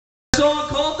song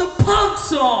called the Punk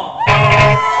Song.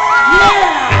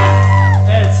 Yeah!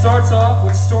 And it starts off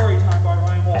with Story Time by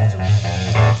Ryan Walter.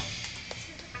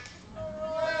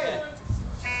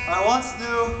 I once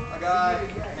knew a guy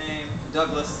named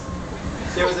Douglas.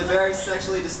 He was a very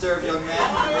sexually disturbed young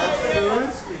man. He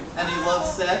loved food and he loved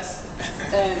sex.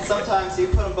 And sometimes he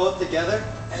put them both together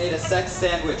and ate a sex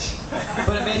sandwich.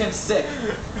 But it made him sick.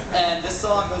 And this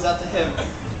song goes out to him.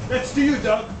 It's to you,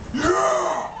 Doug.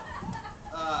 Yeah!